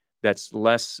that's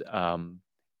less,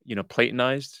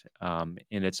 Platonized, and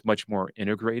it's much more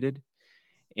integrated.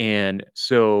 And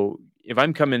so if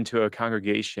I'm coming to a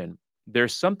congregation,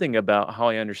 there's something about how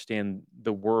I understand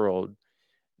the world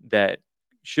that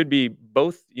should be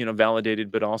both,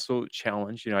 validated, but also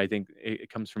challenged. I think it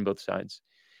comes from both sides.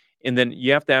 And then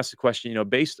you have to ask the question,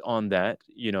 based on that,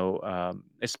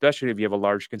 especially if you have a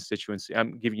large constituency.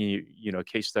 I'm giving you, a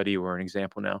case study or an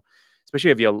example now,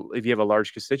 especially if you have a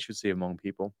large constituency among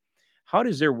people. How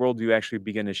does their worldview actually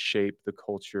begin to shape the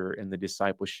culture and the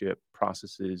discipleship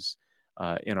processes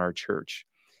in our church?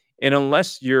 And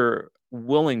unless you're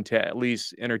willing to at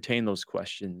least entertain those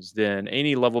questions, then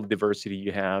any level of diversity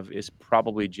you have is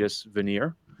probably just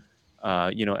veneer,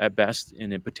 at best,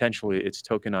 and then potentially it's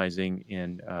tokenizing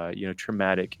and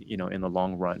traumatic, in the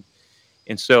long run.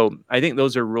 And so I think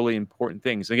those are really important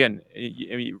things. Again,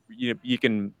 you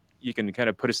can kind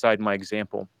of put aside my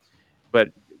example, but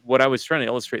what I was trying to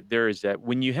illustrate there is that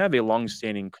when you have a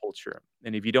long-standing culture,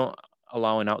 and if you don't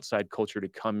allow an outside culture to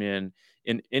come in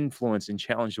and influence and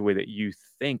challenge the way that you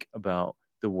think about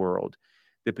the world,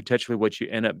 that potentially what you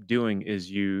end up doing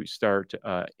is you start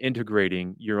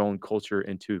integrating your own culture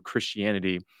into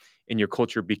Christianity, and your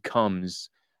culture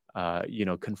becomes,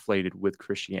 conflated with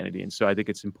Christianity. And so I think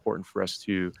it's important for us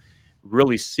to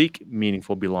really seek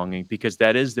meaningful belonging, because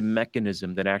that is the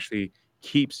mechanism that actually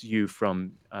keeps you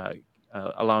from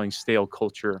allowing stale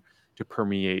culture to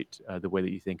permeate the way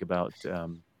that you think about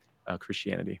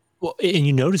Christianity. Well, and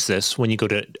you notice this when you go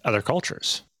to other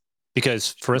cultures,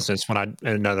 because, for True. instance, when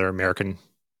another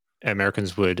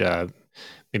Americans would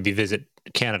maybe visit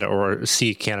Canada or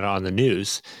see Canada on the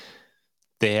news,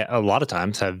 they a lot of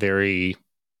times have very,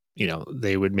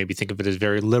 they would maybe think of it as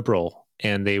very liberal,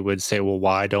 and they would say, well,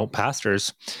 why don't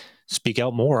pastors speak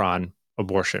out more on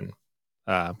abortion,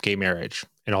 gay marriage,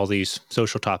 and all these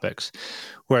social topics?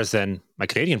 Whereas then my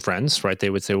Canadian friends, right, they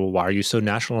would say, well, why are you so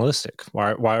nationalistic?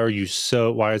 Why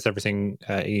is everything,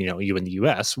 you in the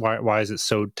US, why is it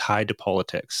so tied to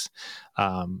politics?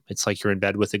 It's like you're in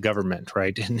bed with the government,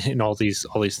 right? And all these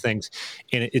things.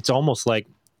 And it's almost like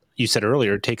you said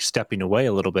earlier, it takes stepping away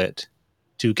a little bit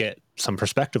to get some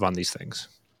perspective on these things.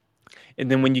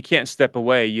 And then when you can't step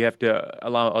away, you have to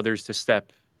allow others to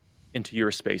step into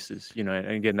your spaces. And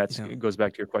again, Yeah. it goes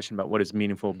back to your question about what does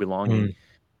meaningful belonging Mm,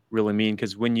 really mean?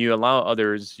 Because when you allow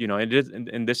others, it is,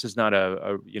 and this is not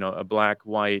a black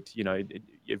white.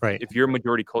 right. If you're a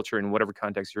majority culture in whatever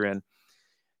context you're in,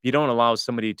 you don't allow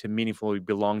somebody to meaningfully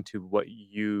belong to what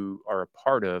you are a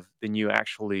part of, then you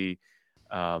actually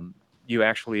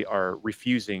are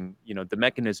refusing, the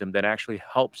mechanism that actually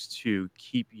helps to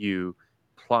keep you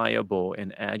pliable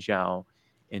and agile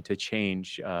into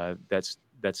change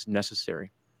that's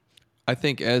necessary. I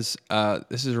think as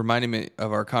this is reminding me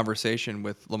of our conversation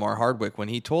with Lamar Hardwick when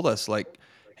he told us, like,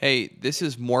 hey, this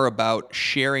is more about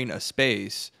sharing a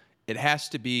space. It has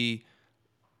to be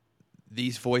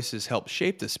these voices help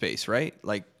shape the space, right?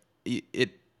 Like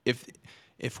it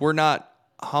if we're not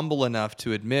humble enough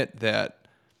to admit that,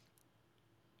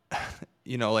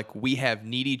 like, we have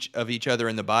need of each other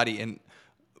in the body, and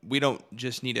we don't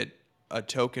just need a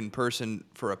token person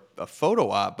for a photo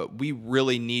op, but we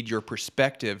really need your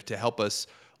perspective to help us,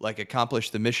 like,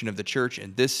 accomplish the mission of the church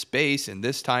in this space, in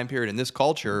this time period, in this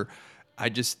culture. I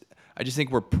just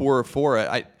think we're poor for it.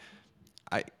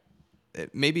 I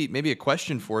maybe a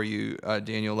question for you,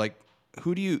 Daniel. Like,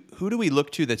 who do we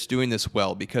look to that's doing this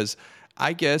well? Because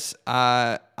I guess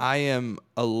I am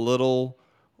a little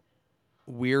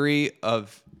weary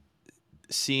of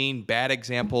seeing bad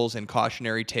examples and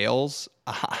cautionary tales.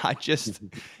 I just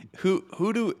who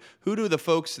do the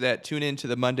folks that tune into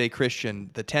the Monday Christian,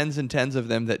 the tens and tens of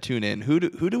them that tune in, who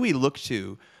do we look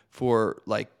to for,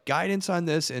 like, guidance on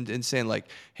this, and saying, like,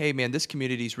 hey man, this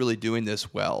community is really doing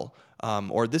this well,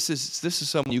 or this is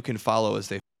someone you can follow as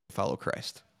they follow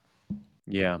Christ.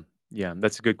 Yeah, yeah,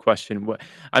 that's a good question.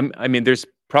 I mean, there's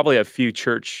probably a few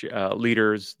church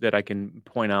leaders that I can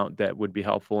point out that would be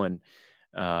helpful, and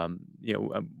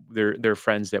they're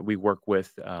friends that we work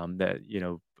with, that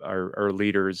are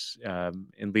leaders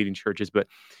in leading churches. But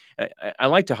I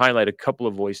like to highlight a couple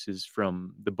of voices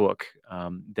from the book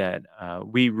that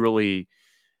we really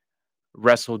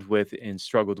wrestled with and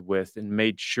struggled with, and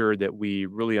made sure that we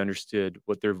really understood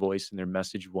what their voice and their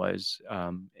message was,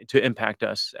 to impact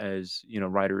us as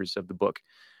writers of the book.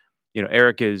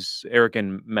 Eric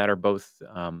and Matt are both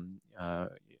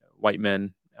white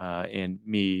men, and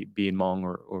me being Hmong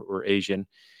or Asian,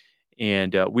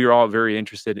 and we were all very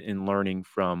interested in learning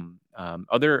from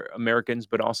other Americans,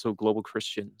 but also global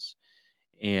Christians.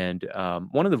 And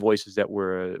one of the voices that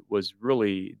was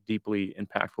really deeply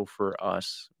impactful for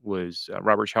us was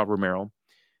Robert Child Romero,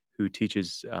 who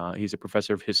teaches. He's a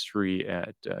professor of history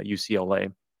at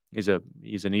UCLA. He's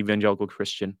an evangelical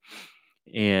Christian,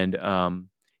 and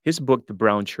his book, The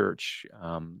Brown Church,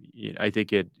 I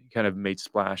think it kind of made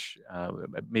splash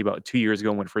maybe about 2 years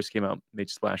ago when it first came out,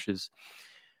 made splashes.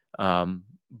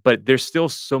 But there's still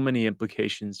so many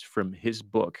implications from his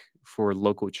book for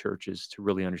local churches to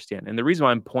really understand. And the reason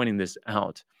why I'm pointing this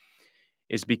out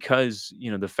is because,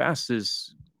 the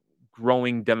fastest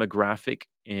growing demographic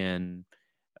in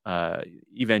uh,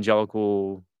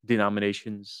 evangelical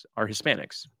denominations are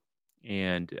Hispanics.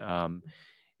 And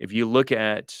if you look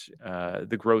at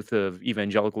the growth of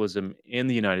evangelicalism in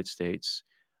the United States,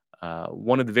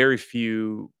 one of the very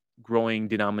few growing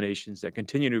denominations that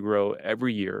continue to grow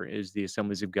every year is the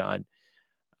Assemblies of God.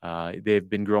 They've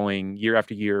been growing year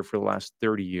after year for the last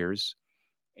 30 years,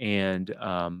 and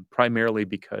primarily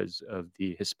because of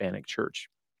the Hispanic church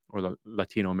or the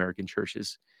Latino American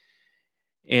churches.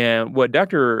 And what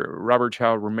Dr. Robert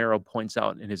Child Romero points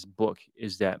out in his book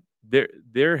is that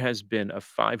there has been a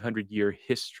 500-year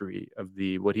history of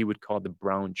the what he would call the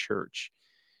brown church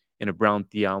and a brown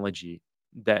theology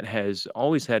that has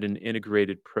always had an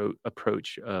integrated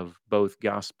approach of both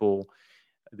gospel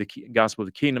of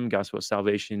the kingdom, gospel of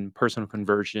salvation, personal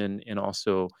conversion, and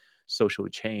also social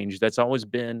change. That's always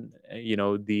been,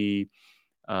 the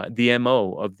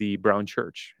MO of the Brown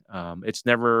Church. It's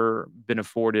never been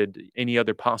afforded any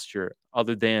other posture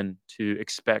other than to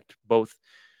expect both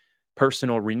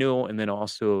personal renewal and then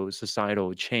also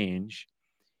societal change.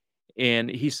 And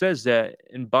he says that,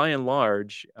 and by and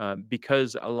large,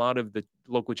 because a lot of the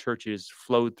local churches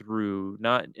flow through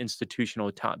not institutional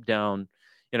top down,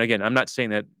 and again, I'm not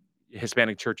saying that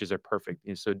Hispanic churches are perfect,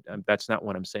 so that's not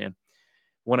what I'm saying.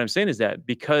 What I'm saying is that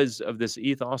because of this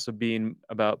ethos of being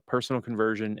about personal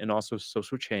conversion and also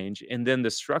social change, and then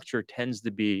the structure tends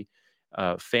to be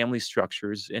family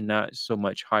structures and not so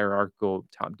much hierarchical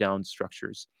top down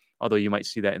structures, although you might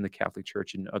see that in the Catholic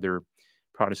Church and other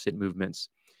Protestant movements,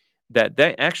 that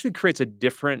actually creates a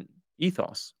different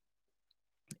ethos.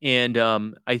 And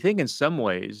I think in some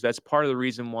ways that's part of the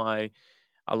reason why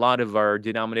a lot of our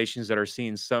denominations that are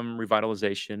seeing some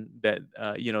revitalization, that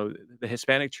the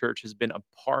Hispanic church has been a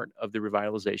part of the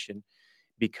revitalization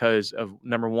because of,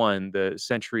 number one, the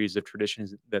centuries of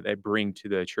traditions that they bring to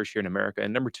the church here in America,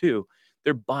 and number two,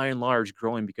 they're by and large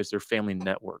growing because they're family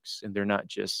networks and they're not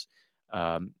just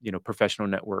professional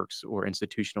networks or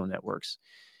institutional networks.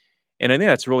 And I think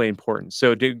that's really important.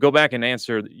 So to go back and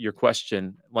answer your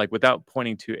question, like without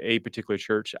pointing to a particular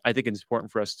church, I think it's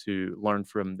important for us to learn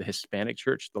from the Hispanic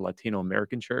church, the Latino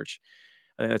American church.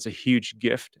 I think that's a huge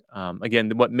gift.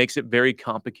 Again, what makes it very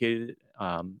complicated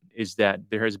is that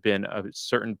there has been a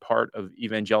certain part of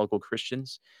evangelical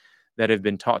Christians that have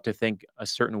been taught to think a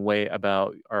certain way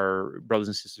about our brothers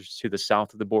and sisters to the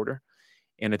south of the border.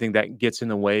 And I think that gets in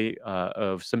the way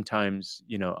of sometimes,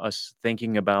 us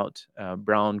thinking about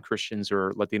brown Christians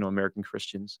or Latino American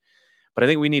Christians. But I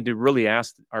think we need to really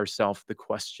ask ourselves the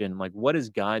question, like, what is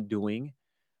God doing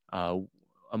uh,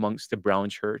 amongst the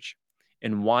brown church?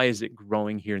 And why is it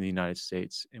growing here in the United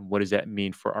States? And what does that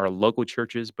mean for our local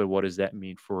churches? But what does that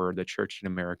mean for the church in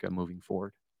America moving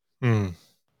forward? Mm,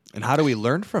 And how do we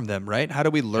learn from them, right? How do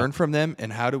we yeah. learn from them?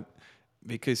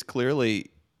 Because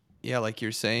clearly, yeah, like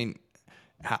you're saying,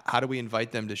 how do we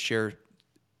invite them to share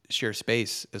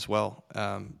space as well?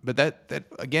 But that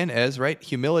again, as right,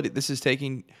 humility. This is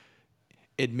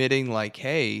admitting like,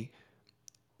 hey,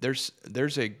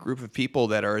 there's a group of people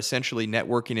that are essentially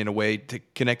networking in a way to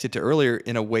connect it to earlier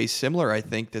in a way similar. I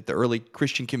think that the early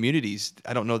Christian communities.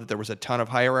 I don't know that there was a ton of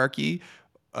hierarchy,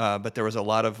 but there was a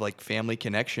lot of like family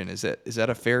connection. Is that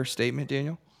a fair statement,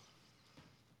 Daniel?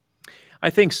 I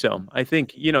think so. I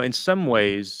think, in some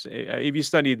ways, if you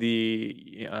study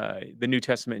the New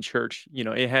Testament church,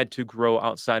 it had to grow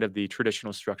outside of the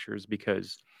traditional structures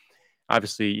because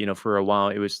obviously, for a while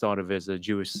it was thought of as a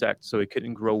Jewish sect, so it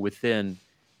couldn't grow within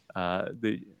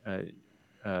the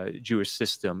Jewish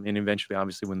system. And eventually,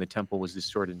 obviously, when the temple was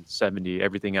destroyed in 70,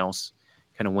 everything else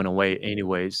kind of went away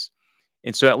anyways.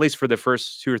 And so at least for the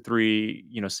first two or three,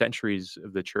 centuries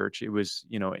of the church, it was,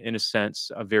 in a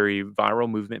sense, a very viral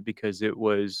movement because it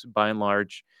was by and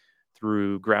large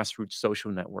through grassroots social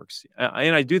networks.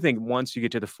 And I do think once you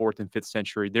get to the fourth and fifth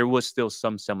century, there was still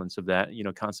some semblance of that.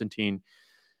 Constantine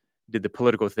did the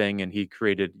political thing and he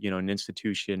created, an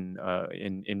institution,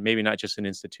 and maybe not just an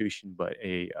institution, but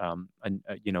an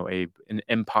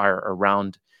empire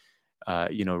around,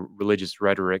 religious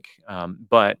rhetoric.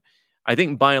 But I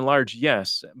think by and large,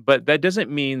 yes, but that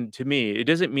doesn't mean to me, it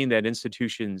doesn't mean that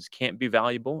institutions can't be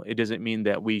valuable. It doesn't mean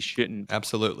that we shouldn't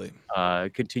Absolutely.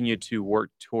 continue to work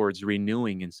towards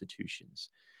renewing institutions.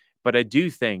 But I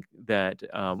do think that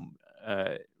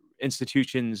uh,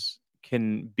 institutions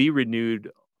can be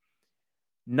renewed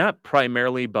not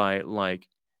primarily by like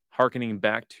hearkening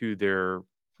back to their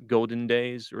golden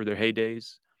days or their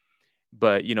heydays,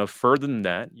 but further than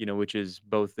that, which is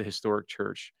both the historic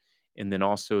church and then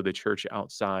also the church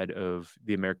outside of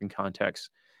the American context.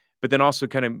 But then also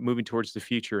kind of moving towards the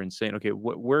future and saying, okay,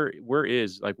 where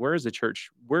is the church?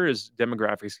 Where is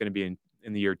demographics going to be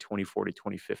in the year 2040,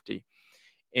 2050?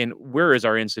 And where is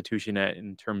our institution at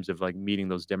in terms of like meeting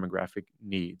those demographic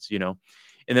needs? And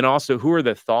then also, who are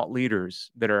the thought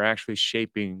leaders that are actually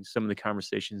shaping some of the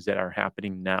conversations that are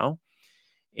happening now,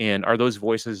 and are those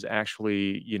voices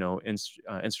actually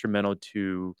instrumental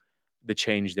to the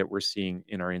change that we're seeing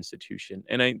in our institution?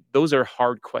 And those are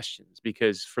hard questions,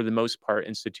 because for the most part,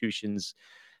 institutions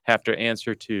have to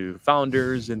answer to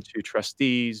founders and to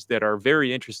trustees that are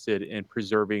very interested in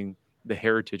preserving the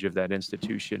heritage of that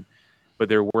institution, but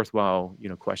they're worthwhile,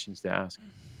 questions to ask.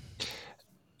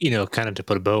 Kind of to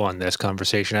put a bow on this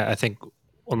conversation, I think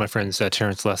one of my friends,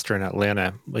 Terrence Lester in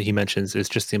Atlanta, what he mentions is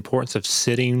just the importance of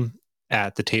sitting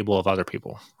at the table of other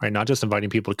people, right? Not just inviting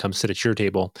people to come sit at your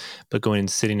table, but going and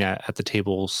sitting at the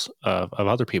tables of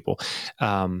other people,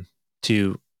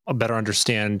 to better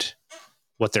understand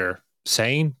what they're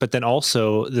saying, but then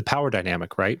also the power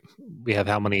dynamic, right? We have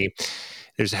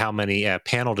there's how many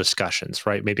panel discussions,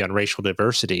 right? Maybe on racial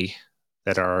diversity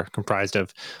that are comprised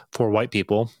of 4 white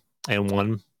people and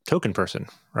 1 token person,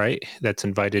 right? That's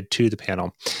invited to the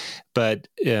panel. But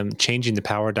changing the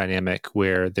power dynamic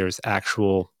where there's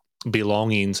actual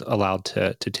belongings allowed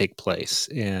to take place.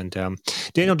 And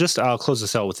Daniel, just I'll close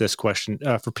this out with this question.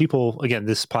 For people, again,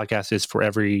 this podcast is for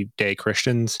everyday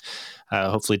Christians,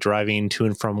 hopefully driving to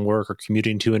and from work or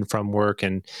commuting to and from work,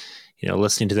 and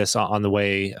listening to this on the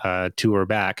way to or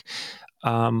back.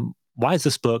 Why is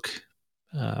this book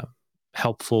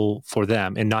helpful for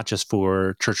them and not just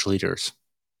for church leaders?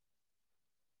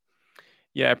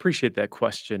 Yeah, I appreciate that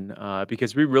question,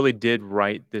 because we really did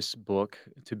write this book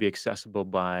to be accessible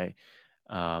by,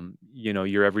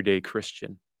 your everyday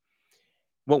Christian.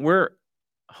 What we're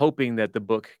hoping that the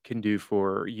book can do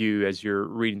for you as you're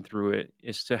reading through it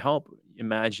is to help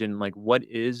imagine, like, what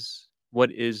is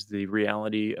the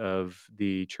reality of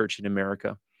the church in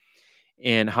America,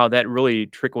 and how that really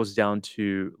trickles down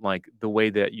to like the way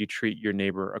that you treat your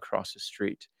neighbor across the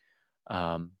street.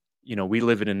 We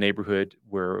live in a neighborhood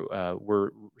where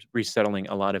we're resettling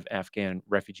a lot of Afghan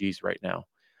refugees right now.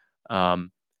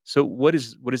 So what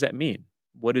does that mean?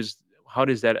 What is How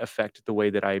does that affect the way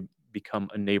that I become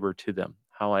a neighbor to them?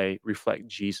 How I reflect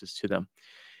Jesus to them?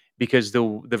 Because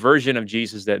the version of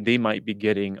Jesus that they might be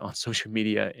getting on social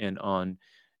media and on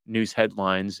news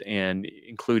headlines, and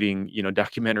including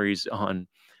documentaries on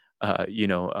uh, you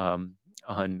know um,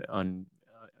 on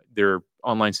their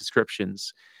online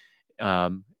subscriptions,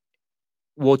 um,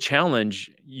 will challenge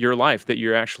your life that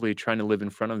you're actually trying to live in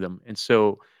front of them. And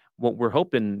so what we're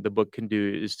hoping the book can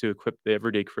do is to equip the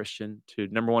everyday Christian to,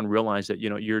 number one, realize that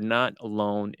you're not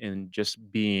alone in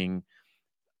just being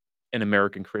an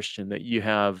American Christian, that you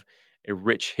have a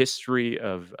rich history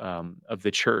of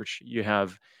the church. You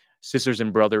have sisters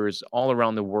and brothers all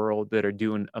around the world that are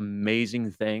doing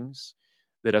amazing things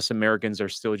that us Americans are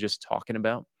still just talking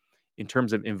about, in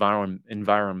terms of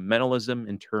environmentalism,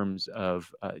 in terms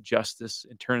of justice,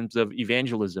 in terms of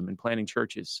evangelism and planting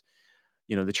churches.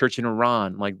 The church in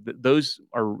Iran, like those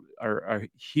are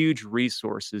huge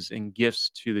resources and gifts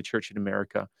to the church in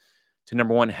America, to,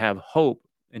 number one, have hope,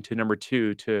 and to, number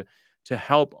two, to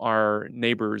help our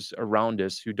neighbors around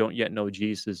us who don't yet know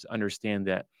Jesus understand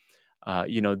that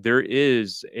there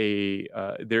is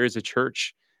a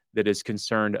church that is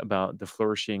concerned about the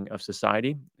flourishing of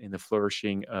society and the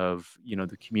flourishing of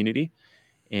the community.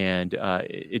 And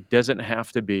it doesn't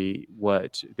have to be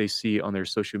what they see on their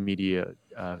social media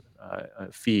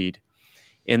feed.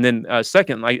 And then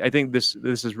second, I think this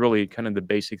is really kind of the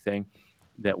basic thing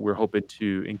that we're hoping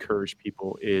to encourage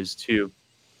people, is to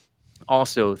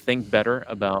also think better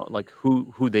about like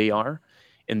who they are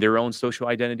in their own social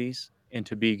identities, and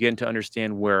to begin to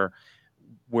understand where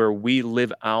we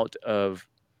live out of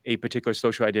a particular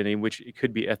social identity, which it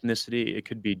could be ethnicity, it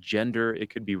could be gender, it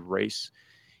could be race.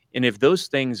 And if those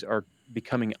things are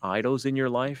becoming idols in your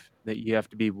life, that you have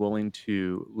to be willing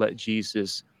to let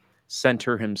Jesus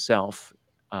center himself,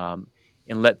 um,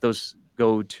 and let those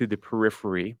go to the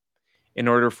periphery in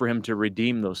order for him to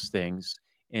redeem those things,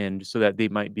 and so that they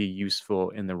might be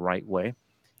useful in the right way.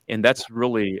 And that's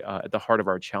really at the heart of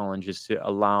our challenge, is to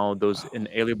allow those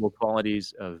inalienable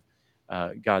qualities of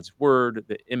God's word,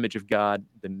 the image of God,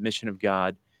 the mission of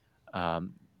God,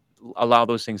 um, allow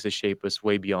those things to shape us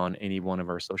way beyond any one of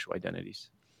our social identities.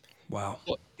 Wow.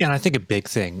 And I think a big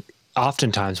thing,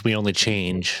 oftentimes we only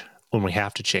change when we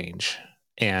have to change.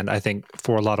 And I think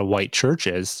for a lot of white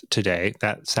churches today,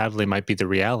 that sadly might be the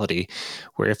reality,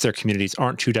 where if their communities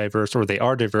aren't too diverse, or they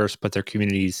are diverse, but their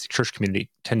church community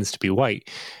tends to be white,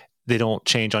 they don't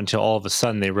change until all of a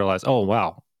sudden they realize, oh,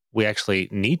 wow, we actually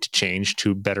need to change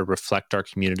to better reflect our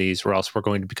communities, or else we're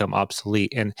going to become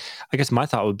obsolete. And I guess my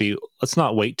thought would be, let's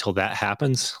not wait till that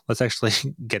happens. Let's actually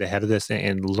get ahead of this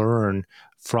and learn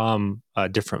from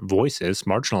different voices,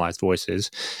 marginalized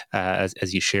voices,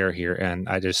 as you share here. And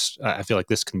I feel like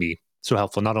this can be so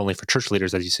helpful, not only for church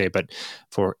leaders, as you say, but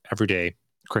for everyday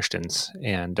Christians.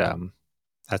 And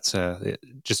that's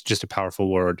just a powerful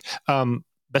word.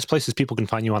 Best places people can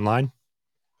find you online?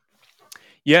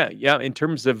 Yeah, yeah. In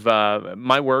terms of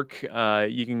my work,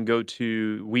 you can go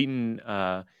to Wheaton,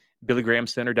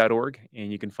 BillyGrahamCenter.org,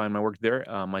 and you can find my work there.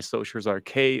 My socials are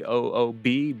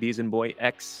KOOB, B as in boy,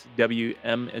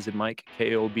 XWM as in Mike,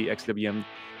 KOOB, XWM,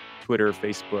 Twitter,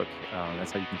 Facebook.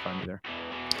 That's how you can find me there.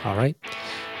 All right.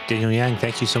 Daniel Yang,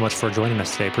 thank you so much for joining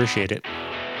us today. Appreciate it.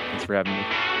 Thanks for having me.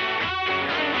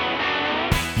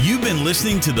 You've been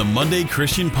listening to the Monday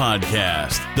Christian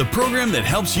Podcast, the program that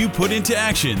helps you put into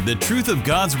action the truth of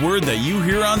God's Word that you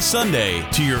hear on Sunday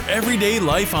to your everyday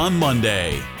life on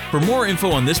Monday. For more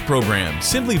info on this program,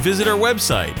 simply visit our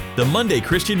website,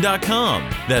 themondaychristian.com.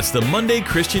 That's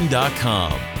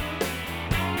themondaychristian.com.